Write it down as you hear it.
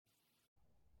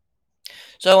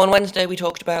So on Wednesday we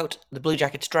talked about the Blue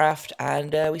Jackets draft,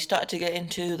 and we started to get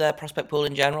into their prospect pool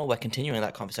in general. We're continuing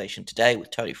that conversation today with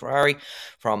Tony Ferrari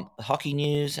from the Hockey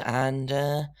News, and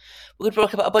we're going to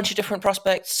talk about a bunch of different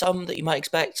prospects, some that you might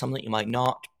expect, some that you might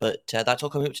not, but that's all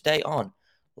coming up today on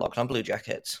Locked on Blue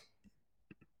Jackets.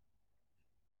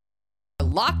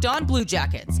 Locked on Blue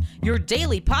Jackets, your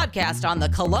daily podcast on the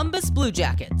Columbus Blue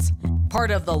Jackets, part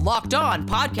of the Locked On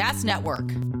Podcast Network.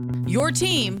 Your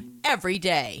team every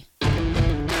day.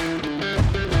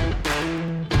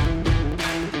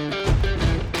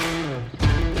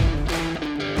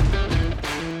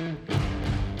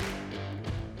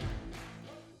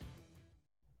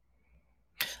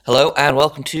 Hello and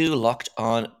welcome to Locked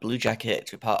on Blue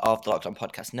Jackets. We're part of the Locked on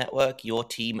Podcast Network, your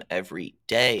team every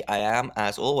day. I am,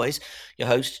 as always, your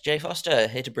host, Jay Foster,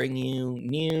 here to bring you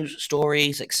news,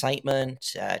 stories,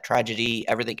 excitement, tragedy,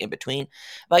 everything in between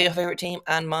about your favorite team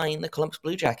and mine, the Columbus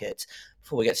Blue Jackets.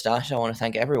 Before we get started, I want to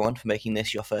thank everyone for making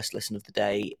this your first listen of the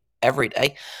day every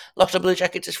day. Locked on Blue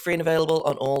Jackets is free and available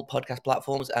on all podcast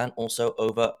platforms and also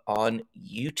over on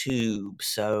YouTube.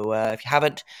 So if you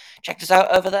haven't checked us out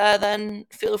over there, then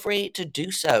feel free to do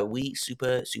so. We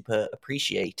super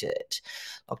appreciate it.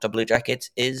 Locked on Blue Jackets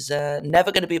is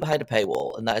never going to be behind a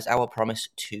paywall, and that is our promise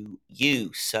to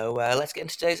you. So let's get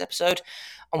into today's episode.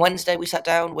 On Wednesday, we sat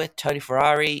down with Tony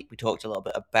Ferrari. We talked a little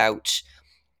bit about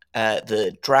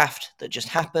the draft that just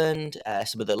happened,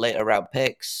 some of the later round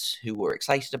picks who we're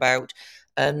excited about,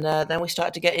 and then we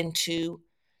started to get into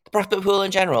the prospect pool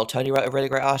in general. Tony wrote a really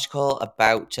great article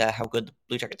about how good the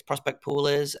Blue Jackets prospect pool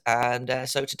is, and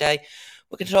so today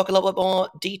we're going to talk a little bit more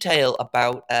detail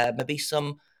about maybe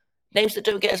some names that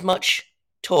don't get as much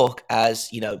talk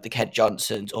as, you know, the Kent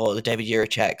Johnsons or the David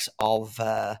Jiriceks of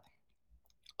the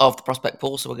prospect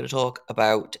pool. So we're going to talk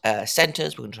about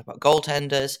centers, we're going to talk about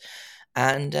goaltenders,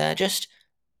 and just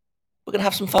we're gonna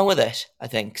have some fun with it, I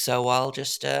think. So I'll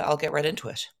get right into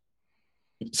it.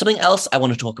 Something else I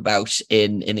want to talk about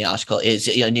in the article is,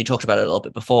 and you talked about it a little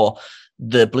bit before,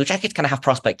 the Blue Jackets kind of have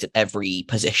prospects at every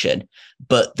position,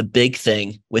 but the big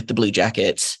thing with the Blue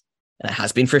Jackets, and it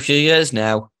has been for a few years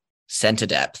now, center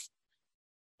depth.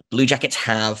 Blue Jackets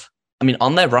have,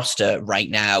 on their roster right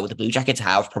now, the Blue Jackets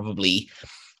have probably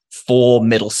 4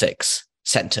 middle six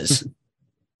centers.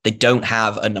 They don't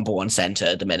have a number one center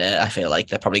at the minute. I feel like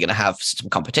they're probably going to have some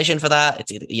competition for that.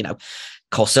 It's either,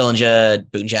 Cole Sillinger,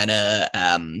 Boone Jenner,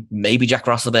 maybe Jack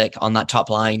Roslovic on that top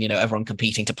line, everyone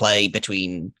competing to play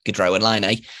between Gaudreau and Laine.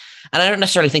 And I don't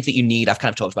necessarily think that you need, I've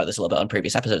kind of talked about this a little bit on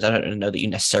previous episodes, I don't know that you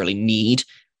necessarily need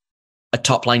a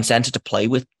top line center to play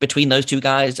with between those two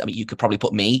guys. You could probably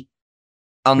put me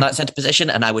on that center position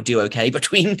and I would do okay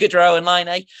between Gaudreau and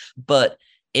Laine. But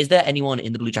is there anyone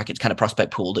in the Blue Jackets kind of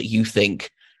prospect pool that you think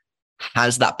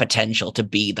has that potential to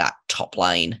be that top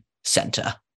line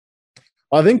center?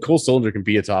 I think Cole Sillinger can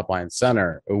be a top line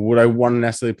center. Would I want to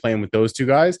necessarily play him with those two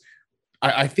guys?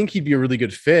 I think he'd be a really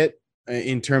good fit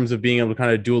in terms of being able to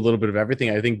kind of do a little bit of everything.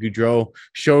 I think Gaudreau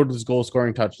showed his goal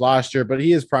scoring touch last year, but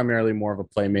he is primarily more of a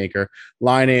playmaker.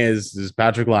 Laine is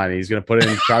Patrick Laine. He's going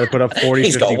to try to put up 40,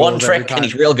 he's 50 got one trick and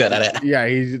he's real good at it. Yeah,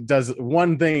 he does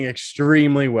one thing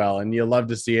extremely well, and you'll love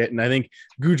to see it. And I think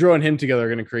Gaudreau and him together are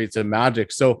going to create some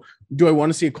magic. So do I want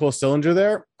to see a Cole Sillinger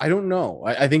there? I don't know.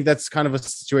 I think that's kind of a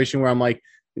situation where I'm like,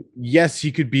 yes,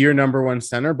 he could be your number one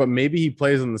center, but maybe he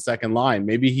plays on the second line.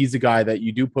 Maybe he's a guy that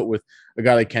you do put with a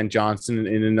guy like Kent Johnson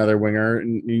in another winger,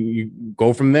 and you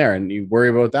go from there and you worry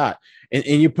about that.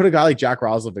 And you put a guy like Jack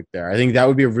Roslovic there. I think that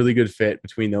would be a really good fit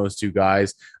between those two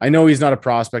guys. I know he's not a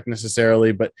prospect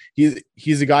necessarily, but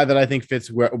he's a guy that I think fits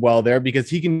well there because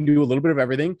he can do a little bit of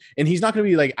everything, and he's not going to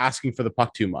be like asking for the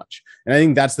puck too much. And I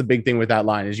think that's the big thing with that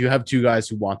line is you have two guys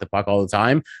who want the puck all the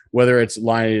time, whether it's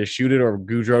Laine to shoot it or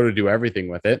Gaudreau to do everything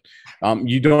with it.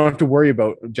 You don't have to worry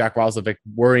about Jack Roslovic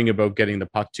worrying about getting the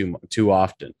puck too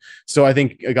often. So I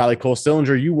think a guy like Cole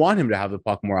Sillinger, you want him to have the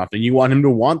puck more often. You want him to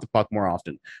want the puck more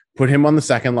often. Put him on the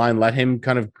second line. Let him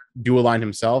kind of do a line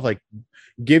himself. Like,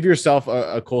 give yourself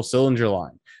a Cole Sillinger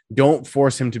line. Don't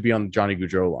force him to be on the Johnny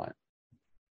Gaudreau line.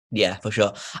 Yeah, for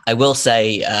sure. I will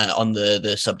say on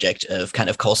the subject of kind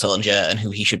of Cole Sillinger and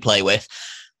who he should play with,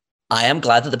 I am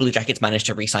glad that the Blue Jackets managed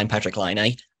to re-sign Patrick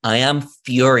Laine. I am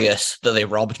furious that they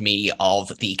robbed me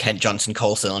of the Kent Johnson,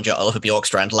 Cole Sillinger, Oliver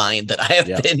Bjorkstrand line that I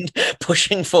have been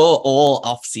pushing for all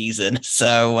off season.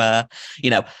 So,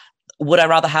 would I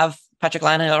rather have Patrick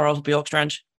Laine or Oliver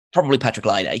Bjorkstrand? Probably Patrick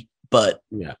Laine, but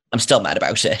I'm still mad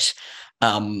about it.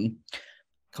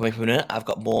 Coming from a minute, I've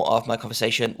got more of my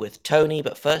conversation with Tony,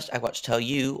 but first I want to tell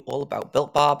you all about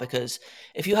Built Bar, because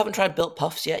if you haven't tried Built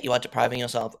Puffs yet, you are depriving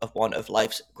yourself of one of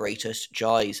life's greatest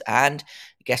joys. And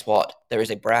guess what? There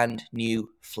is a brand new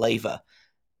flavor.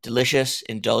 delicious,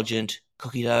 indulgent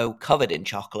cookie dough covered in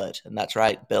chocolate. And that's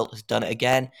right, Built has done it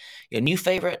again. Your new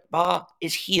favorite bar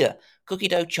is here. Cookie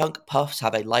dough chunk puffs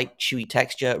have a light, chewy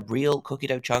texture, real cookie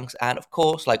dough chunks, and of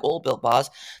course, like all Built bars,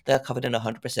 they're covered in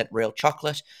 100% real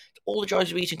chocolate. All the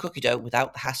joys of eating cookie dough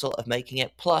without the hassle of making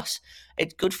it. Plus,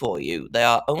 it's good for you. They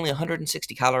are only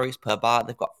 160 calories per bar.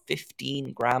 They've got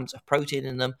 15 grams of protein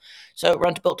in them. So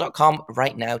run to Built.com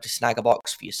right now to snag a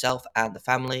box for yourself and the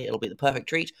family. It'll be the perfect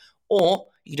treat. Or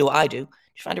you can do what I do.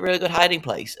 Just find a really good hiding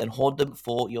place and hoard them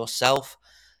for yourself.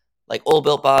 Like all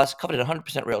Built bars, covered in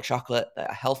 100% real chocolate. They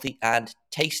are healthy and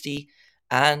tasty.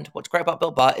 And what's great about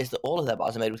Built Bar is that all of their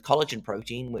bars are made with collagen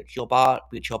protein, which your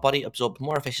body absorbs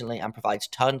more efficiently and provides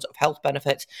tons of health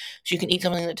benefits. So you can eat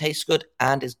something that tastes good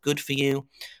and is good for you,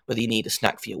 whether you need a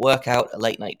snack for your workout, a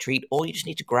late night treat, or you just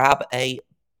need to grab a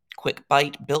quick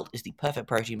bite. Built is the perfect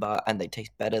protein bar, and they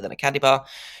taste better than a candy bar.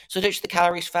 So ditch the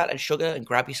calories, fat, and sugar and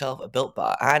grab yourself a Built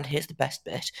Bar. And here's the best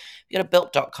bit. If you go to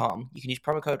Built.com, you can use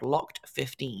promo code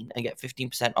LOCKED15 and get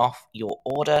 15% off your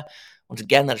order. Once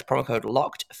again, that is promo code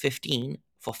LOCKED15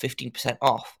 for 15%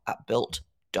 off at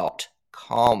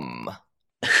Built.com.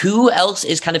 Who else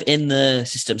is kind of in the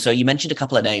system? So you mentioned a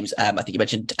couple of names. I think you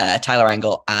mentioned Tyler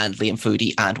Angle and Liam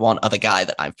Foudy and one other guy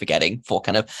that I'm forgetting for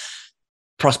kind of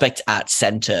prospect at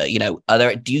center. You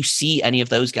know, do you see any of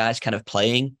those guys kind of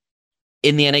playing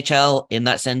in the NHL in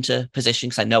that center position?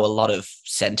 Because I know a lot of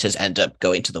centers end up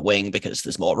going to the wing because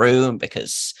there's more room,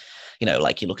 because, you know,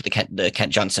 like you look at the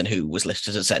Kent Johnson, who was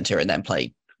listed as a center and then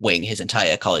played wing his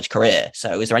entire college career.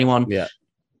 So is there anyone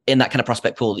in that kind of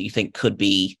prospect pool that you think could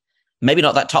be maybe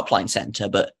not that top line center,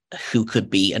 but who could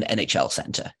be an NHL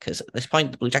center? Because at this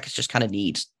point, the Blue Jackets just kind of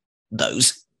need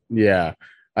those. Yeah.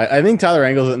 I think Tyler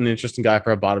Angle is an interesting guy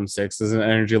for a bottom six as an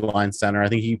energy line center. I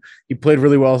think he played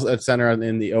really well at center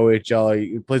in the OHL.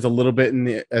 He plays a little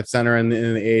bit at center in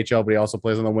the AHL, but he also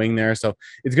plays on the wing there. So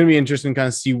it's going to be interesting to kind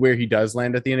of see where he does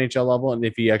land at the NHL level and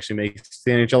if he actually makes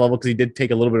the NHL level, because he did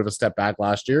take a little bit of a step back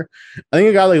last year. I think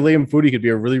a guy like Liam Foudy could be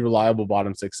a really reliable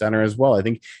bottom six center as well. I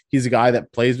think he's a guy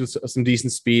that plays with some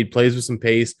decent speed, plays with some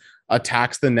pace,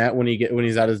 attacks the net when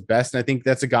he's at his best. And I think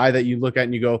that's a guy that you look at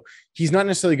and you go, he's not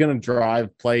necessarily going to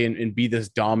drive play and be this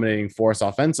dominating force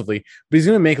offensively, but he's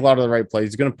going to make a lot of the right plays.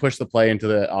 He's going to push the play into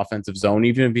the offensive zone,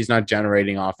 even if he's not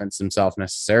generating offense himself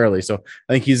necessarily. So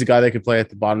I think he's a guy that could play at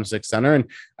the bottom six center. And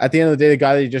at the end of the day, the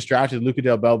guy that he just drafted, Luca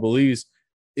Del Bel Belluz,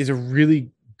 is a really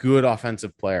good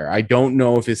offensive player. I don't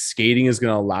know if his skating is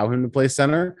going to allow him to play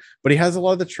center, but he has a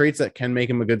lot of the traits that can make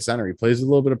him a good center. He plays with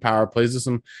a little bit of power, plays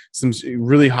with some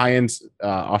really high-end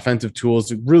offensive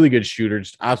tools, really good shooter,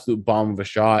 just absolute bomb of a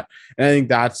shot. And I think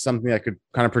that's something that could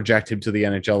kind of project him to the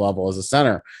NHL level as a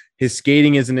center. His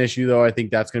skating is an issue, though. I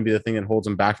think that's going to be the thing that holds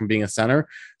him back from being a center.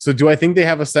 So do I think they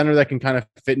have a center that can kind of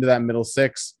fit into that middle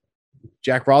six?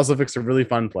 Jack Roslovic's a really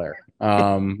fun player.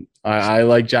 I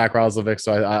like Jack Roslovic,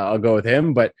 so I'll go with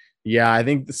him. But yeah, I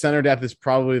think the center depth is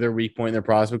probably their weak point in their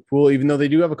prospect pool, even though they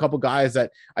do have a couple guys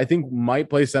that I think might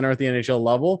play center at the NHL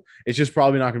level. It's just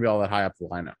probably not going to be all that high up the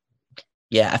lineup.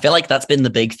 Yeah, I feel like that's been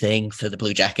the big thing for the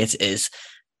Blue Jackets is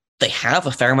they have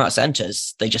a fair amount of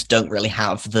centers. They just don't really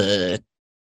have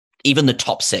even the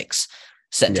top six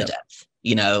center depth.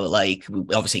 You know, like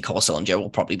obviously Cole Sillinger will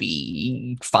probably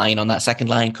be fine on that second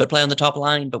line, could play on the top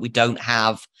line, but we don't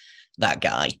have that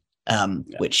guy,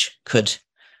 which could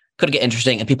get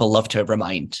interesting. And people love to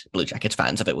remind Blue Jackets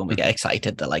fans of it when we get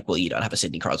excited. They're like, well, you don't have a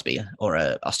Sidney Crosby or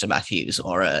a Austin Matthews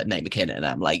or a Nate McKinnon. And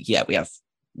I'm like, yeah, we have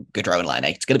Gaudreau and Laine.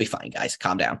 It's going to be fine, guys.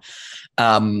 Calm down.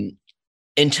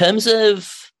 In terms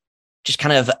of just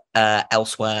kind of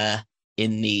elsewhere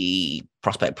in the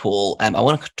prospect pool, I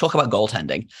want to talk about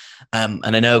goaltending.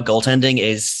 And I know goaltending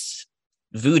is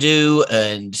voodoo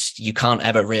and you can't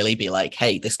ever really be like,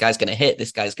 hey, this guy's going to hit,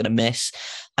 this guy's going to miss.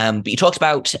 But you talked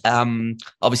about,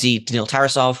 obviously, Daniil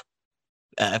Tarasov,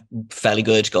 fairly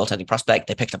good goaltending prospect.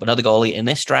 They picked up another goalie in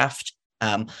this draft.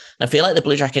 And I feel like the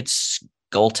Blue Jackets'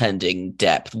 goaltending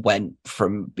depth went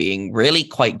from being really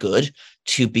quite good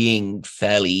to being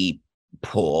fairly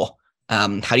poor.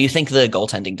 How do you think the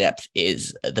goaltending depth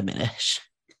is at the minute?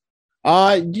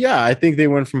 Yeah, I think they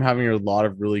went from having a lot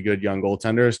of really good young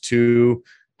goaltenders to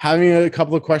having a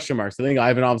couple of question marks. I think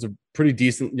Ivanov's a pretty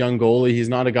decent young goalie. He's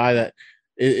not a guy that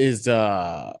is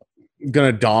going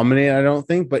to dominate, I don't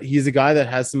think, but he's a guy that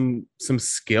has some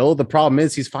skill. The problem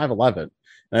is he's 5'11". And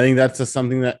I think that's just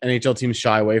something that NHL teams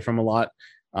shy away from a lot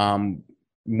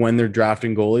when they're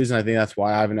drafting goalies. And I think that's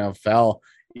why Ivanov fell.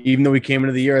 Even though he came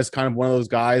into the year as kind of one of those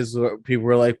guys where people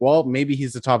were like, well, maybe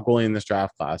he's the top goalie in this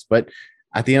draft class. But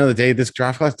at the end of the day, this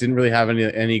draft class didn't really have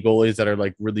any goalies that are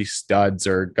like really studs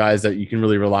or guys that you can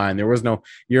really rely on. There was no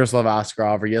Yaroslav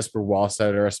Askarov or Jesper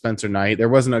Wallstedt or a Spencer Knight. There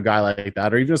wasn't a guy like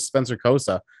that, or even a Spencer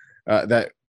Kosa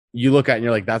that you look at and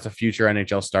you're like, that's a future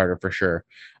NHL starter for sure.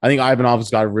 I think Ivanov's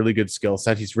got a really good skill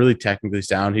set. He's really technically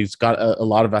sound. He's got a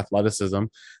lot of athleticism.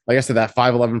 Like I said, that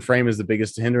 5'11" frame is the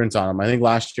biggest hindrance on him. I think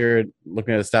last year,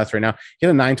 looking at the stats right now, he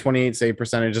had a 928 save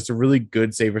percentage. Just a really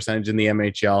good save percentage in the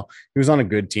MHL. He was on a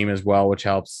good team as well, which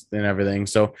helps and everything.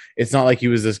 So it's not like he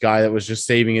was this guy that was just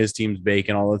saving his team's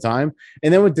bacon all the time.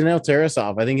 And then with Daniil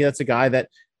Tarasov, I think that's a guy that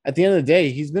at the end of the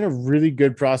day, he's been a really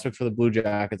good prospect for the Blue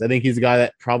Jackets. I think he's a guy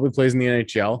that probably plays in the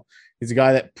NHL. He's a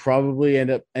guy that probably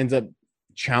ends up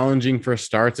challenging for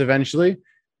starts eventually.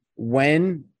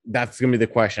 When that's going to be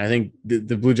the question. I think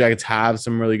the Blue Jackets have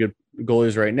some really good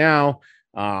goalies right now.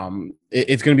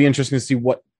 It's going to be interesting to see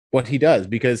what he does,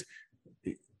 because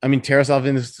I mean, Tarasov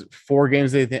in his 4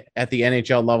 games at the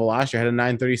NHL level last year had a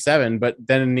 937, but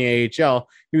then in the AHL,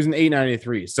 he was an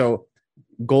 893. So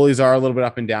goalies are a little bit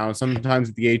up and down. Sometimes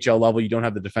at the AHL level, you don't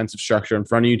have the defensive structure in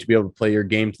front of you to be able to play your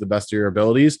game to the best of your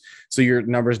abilities. So your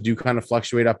numbers do kind of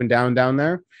fluctuate up and down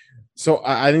there. So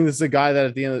I think this is a guy that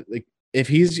at the end of, like, if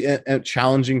he's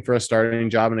challenging for a starting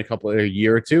job in a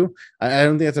year or two, I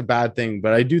don't think that's a bad thing,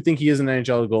 but I do think he is an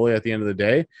NHL goalie at the end of the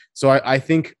day. So I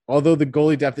think, although the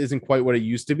goalie depth isn't quite what it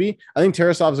used to be, I think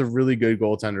Tarasov's a really good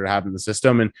goaltender to have in the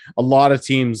system. And a lot of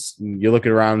teams, you look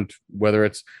at around, whether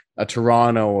it's a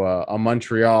Toronto, a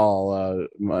Montreal,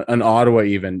 an Ottawa,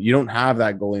 even, you don't have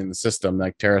that goalie in the system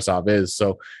like Tarasov is.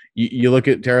 So you look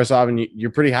at Tarasov and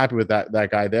you're pretty happy with that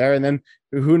guy there. And then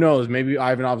who knows, maybe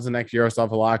Ivanov is the next Yaroslav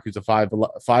Halak, who's a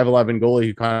 5'11" goalie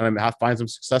who kind of have to find some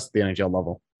success at the NHL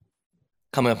level.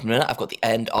 Coming up in a minute, I've got the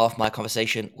end of my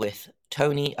conversation with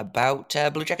Tony about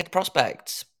Blue Jacket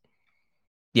prospects.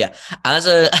 Yeah, as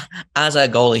a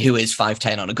goalie who is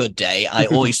 5'10" on a good day, I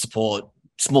always support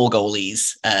small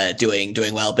goalies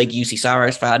doing well. Big UC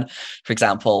Saros fan, for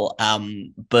example.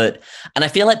 But I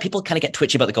feel like people kind of get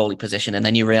twitchy about the goalie position, and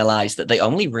then you realize that you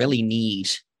only need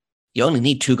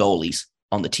 2 goalies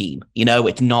on the team. You know,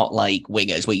 it's not like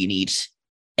wingers where you need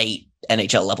 8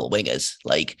 NHL level wingers.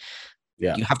 Like,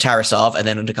 yeah, you have Tarasov, and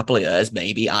then in a couple of years,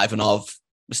 maybe Ivanov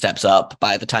steps up.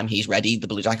 By the time he's ready, the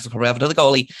Blue Jackets will probably have another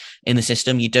goalie in the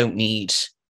system. You don't need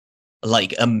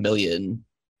like a million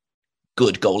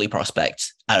good goalie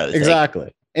prospects. I don't think.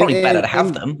 Exactly. Probably better to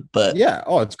have them, but yeah.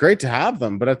 Oh, it's great to have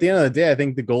them. But at the end of the day, I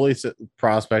think the goalie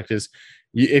prospect is,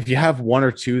 if you have 1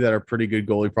 or 2 that are pretty good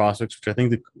goalie prospects, which I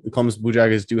think the Columbus Blue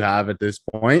Jackets do have at this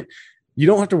point, you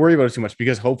don't have to worry about it too much,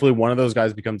 because hopefully one of those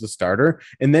guys becomes a starter.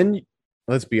 And then,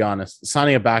 let's be honest,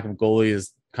 signing a backup goalie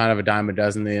is kind of a dime a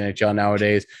dozen in the NHL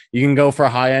nowadays. You can go for a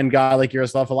high-end guy like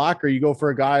Yaroslav Halak, or you go for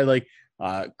a guy like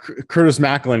Curtis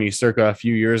McElhinney circa a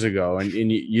few years ago, and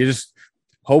you just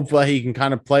hope that he can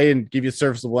kind of play and give you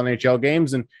serviceable NHL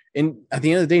games, and at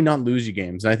the end of the day, not lose you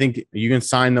games. And I think you can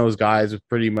sign those guys with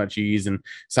pretty much ease and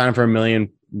sign them for $1 million,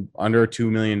 under $2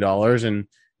 million, and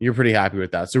you're pretty happy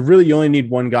with that. So really, you only need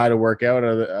one guy to work out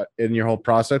in your whole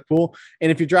prospect pool.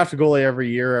 And if you draft a goalie every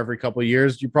year, every couple of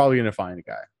years, you're probably going to find a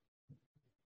guy.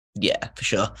 Yeah, for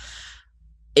sure.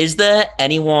 Is there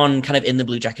anyone kind of in the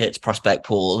Blue Jackets prospect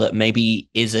pool that maybe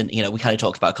isn't, we kind of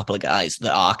talked about a couple of guys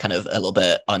that are kind of a little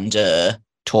bit under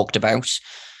talked about.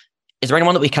 Is there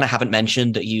anyone that we kind of haven't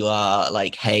mentioned that you are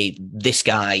like, hey, this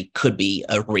guy could be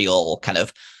a real kind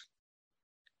of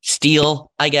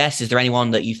steal, I guess? Is there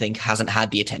anyone that you think hasn't had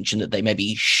the attention that they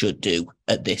maybe should do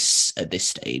at this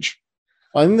stage?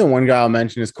 I think the one guy I'll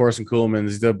mention is Corson Kuhlman.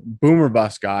 He's the boomer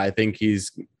bust guy. I think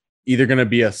he's either going to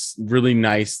be a really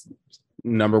nice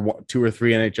number 1, 2, or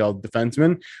 3 NHL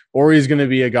defenseman, or he's going to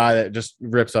be a guy that just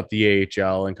rips up the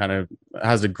AHL and kind of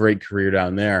has a great career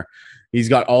down there. He's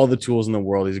got all the tools in the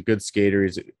world. He's a good skater.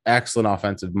 He's an excellent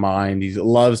offensive mind. He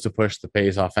loves to push the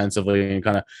pace offensively and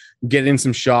kind of get in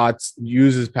some shots,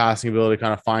 use his passing ability to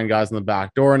kind of find guys in the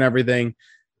back door and everything.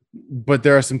 But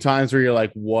there are some times where you're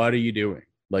like, what are you doing?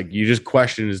 Like, you just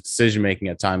question his decision-making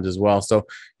at times as well. So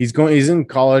he's in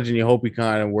college, and you hope he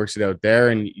kind of works it out there,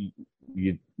 and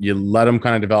you let him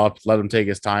kind of develop, let him take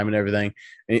his time and everything.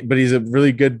 But he's a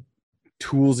really good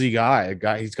toolsy guy.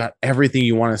 He's got everything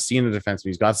you want to see in a defenseman.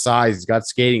 He's got size, he's got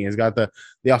skating, he's got the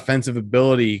offensive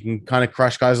ability. He can kind of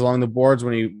crush guys along the boards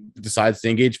when he decides to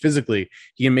engage physically.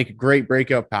 He can make a great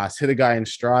breakout pass, hit a guy in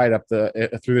stride up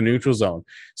through the neutral zone.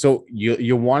 So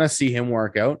you want to see him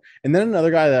work out. And then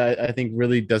another guy that I think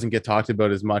really doesn't get talked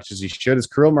about as much as he should is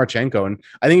Kirill Marchenko. And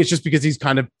I think it's just because he's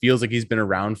kind of feels like he's been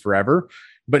around forever,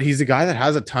 but he's a guy that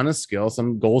has a ton of skill,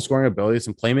 some goal scoring ability,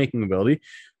 some playmaking ability.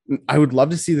 I would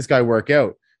love to see this guy work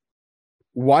out.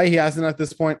 Why he hasn't at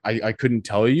this point, I couldn't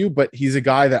tell you, but he's a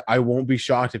guy that I won't be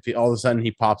shocked if all of a sudden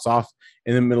he pops off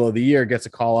in the middle of the year, gets a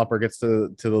call up or gets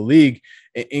to the league,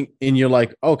 and you're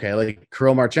like, okay, like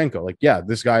Kirill Marchenko, like, yeah,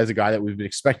 this guy is a guy that we've been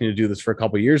expecting to do this for a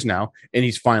couple of years now, and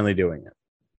he's finally doing it.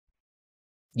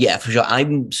 Yeah, for sure.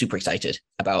 I'm super excited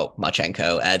about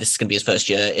Marchenko. This is going to be his first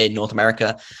year in North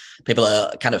America. People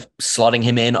are kind of slotting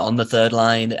him in on the third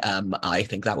line. I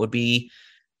think that would be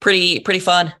pretty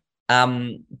fun.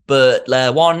 But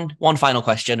one final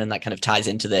question, and that kind of ties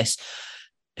into this.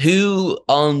 Who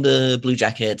on the Blue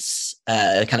Jackets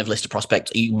kind of list of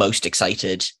prospects are you most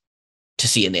excited to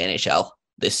see in the NHL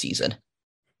this season?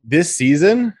 This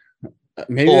season?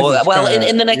 Maybe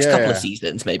in the next couple of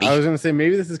seasons, maybe. I was going to say,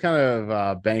 maybe this is kind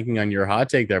of banking on your hot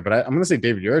take there, but I'm going to say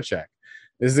David Jiricek.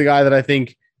 This is a guy that I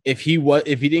think if he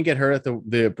didn't get hurt at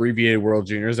the abbreviated World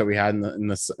Juniors that we had in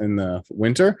the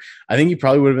winter, I think he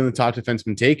probably would have been the top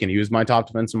defenseman taken. He was my top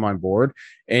defenseman on my board,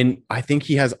 and I think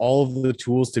he has all of the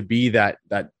tools to be that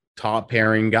top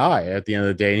pairing guy at the end of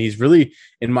the day. And he's really,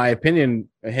 in my opinion,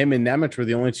 him and Nemec were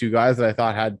the only two guys that I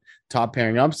thought had top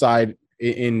pairing upside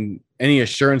in any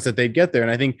assurance that they'd get there. And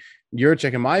I think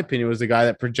Jiricek, in my opinion, was the guy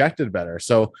that projected better.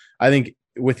 So I think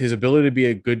with his ability to be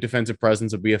a good defensive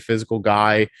presence, to be a physical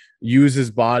guy, use his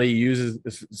body, uses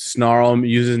snarl,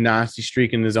 uses nasty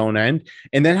streak in his own end,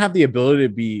 and then have the ability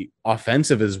to be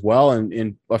offensive as well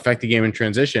and affect the game in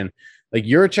transition. Like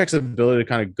Jiricek's ability to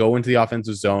kind of go into the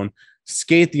offensive zone,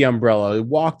 skate the umbrella,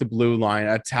 walk the blue line,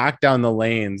 attack down the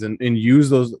lanes, and use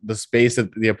the space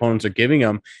that the opponents are giving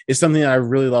him is something that I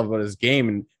really love about his game.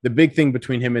 And the big thing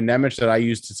between him and Nemec that I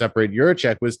used to separate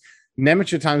Jiricek was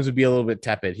Nemec at times would be a little bit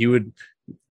tepid. He would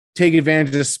take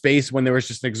advantage of space when there was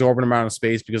just an exorbitant amount of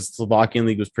space because the Slovakian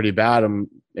league was pretty bad,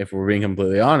 if we're being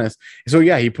completely honest. So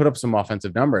yeah, he put up some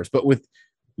offensive numbers, but with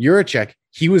Jiricek,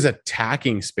 he was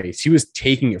attacking space. He was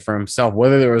taking it for himself,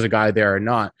 whether there was a guy there or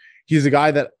not. He's a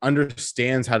guy that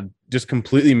understands how to just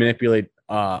completely manipulate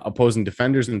opposing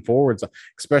defenders and forwards,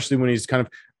 especially when he's kind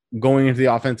of going into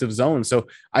the offensive zone. So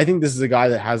I think this is a guy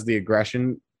that has the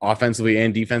aggression offensively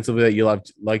and defensively that you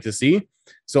like to see.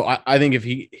 So I think if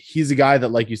he's a guy that,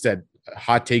 like you said,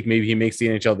 hot take, maybe he makes the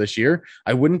NHL this year,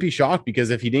 I wouldn't be shocked, because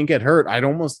if he didn't get hurt, I'd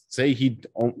almost say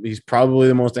he's probably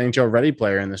the most NHL ready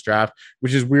player in this draft,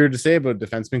 which is weird to say about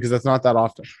defensemen because that's not that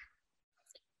often.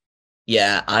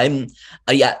 Yeah, I'm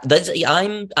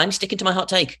sticking to my hot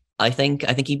take. I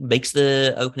think he makes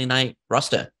the opening night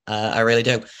roster. I really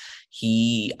do.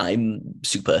 I'm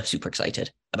super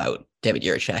excited about David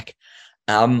Jiricek.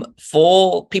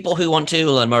 For people who want to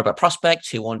learn more about prospects,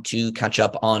 who want to catch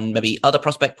up on maybe other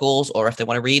prospect pools, or if they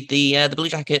want to read the Blue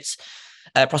Jackets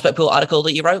prospect pool article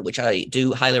that you wrote, which I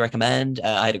do highly recommend.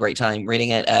 I had a great time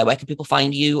reading it. Where can people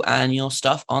find you and your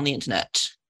stuff on the internet?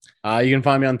 You can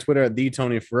find me on Twitter at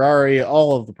 @TonyFerrari.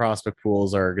 All of the prospect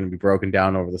pools are going to be broken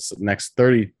down over the next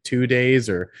 32 days,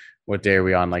 or what day are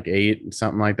we on? Like 8,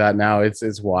 something like that. Now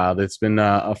it's wild. It's been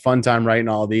a fun time writing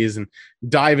all of these and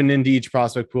diving into each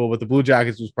prospect pool. But the Blue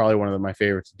Jackets was probably one of my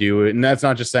favorites to do. And that's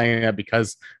not just saying that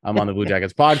because I'm on the Blue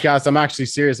Jackets podcast. I'm actually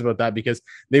serious about that, because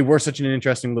they were such an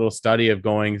interesting little study of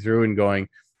going through and going,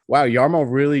 wow, Jarmo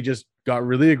really just got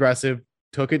really aggressive,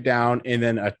 took it down, and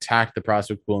then attacked the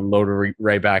prospect pool and loaded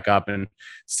right back up. And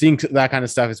seeing that kind of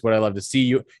stuff is what I love to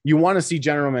see. You want to see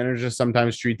general managers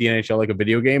sometimes treat the NHL like a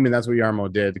video game, and that's what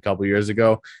Jarmo did a couple years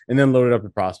ago, and then loaded up the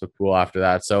prospect pool after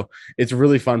that. So it's a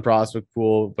really fun prospect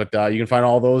pool, but you can find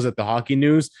all those at the Hockey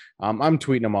News. I'm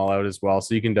tweeting them all out as well,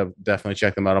 so you can definitely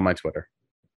check them out on my Twitter.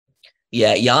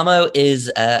 Yeah, Jarmo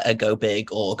is a go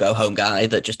big or go home guy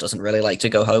that just doesn't really like to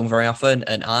go home very often,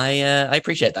 and I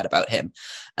appreciate that about him.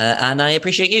 And I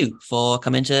appreciate you for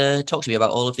coming to talk to me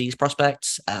about all of these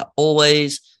prospects.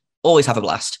 Always have a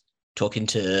blast talking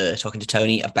to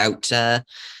Tony about the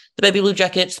Baby Blue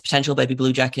Jackets, potential Baby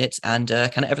Blue Jackets, and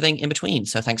kind of everything in between.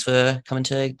 So thanks for coming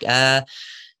to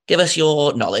give us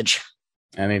your knowledge.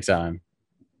 Anytime.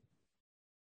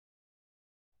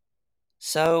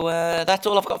 So that's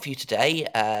all I've got for you today.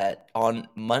 On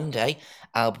Monday,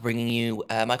 I'll be bringing you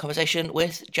my conversation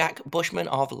with Jack Bushman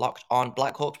of Locked On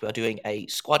Blackhawks. We are doing a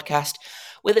squadcast.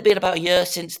 With it being about a year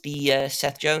since the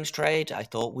Seth Jones trade, I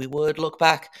thought we would look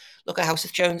at how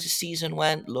Seth Jones' season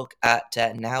went, look at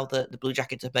now that the Blue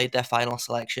Jackets have made their final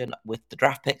selection with the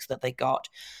draft picks that they got,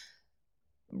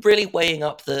 really weighing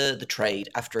up the trade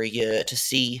after a year to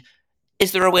see,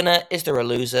 is there a winner, is there a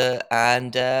loser,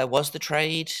 and was the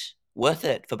trade worth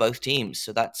it for both teams?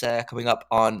 So that's coming up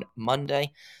on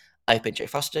Monday. I've been Jay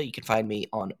Foster. You can find me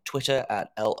on Twitter at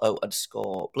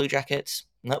 @LO_Blue Jackets.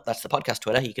 Nope, that's the podcast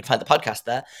Twitter. You can find the podcast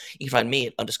there. You can find me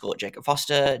at _Jacob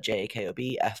Foster,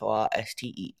 JAKOB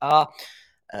FORSTER.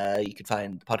 You can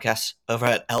find the podcast over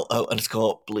at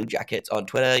LO_Blue Jackets on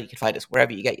Twitter. You can find us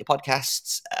wherever you get your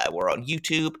podcasts. We're on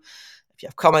YouTube. If you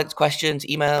have comments, questions,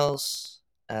 emails,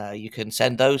 you can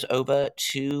send those over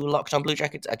to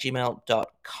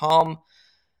lockedonbluejackets@gmail.com.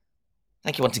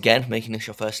 Thank you once again for making this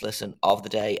your first listen of the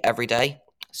day every day.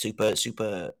 Super,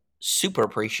 super, super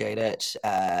appreciate it.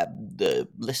 The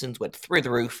listens went through the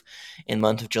roof in the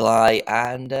month of July,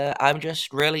 and I'm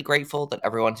just really grateful that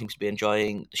everyone seems to be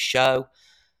enjoying the show.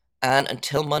 And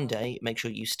until Monday, make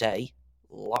sure you stay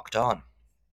locked on.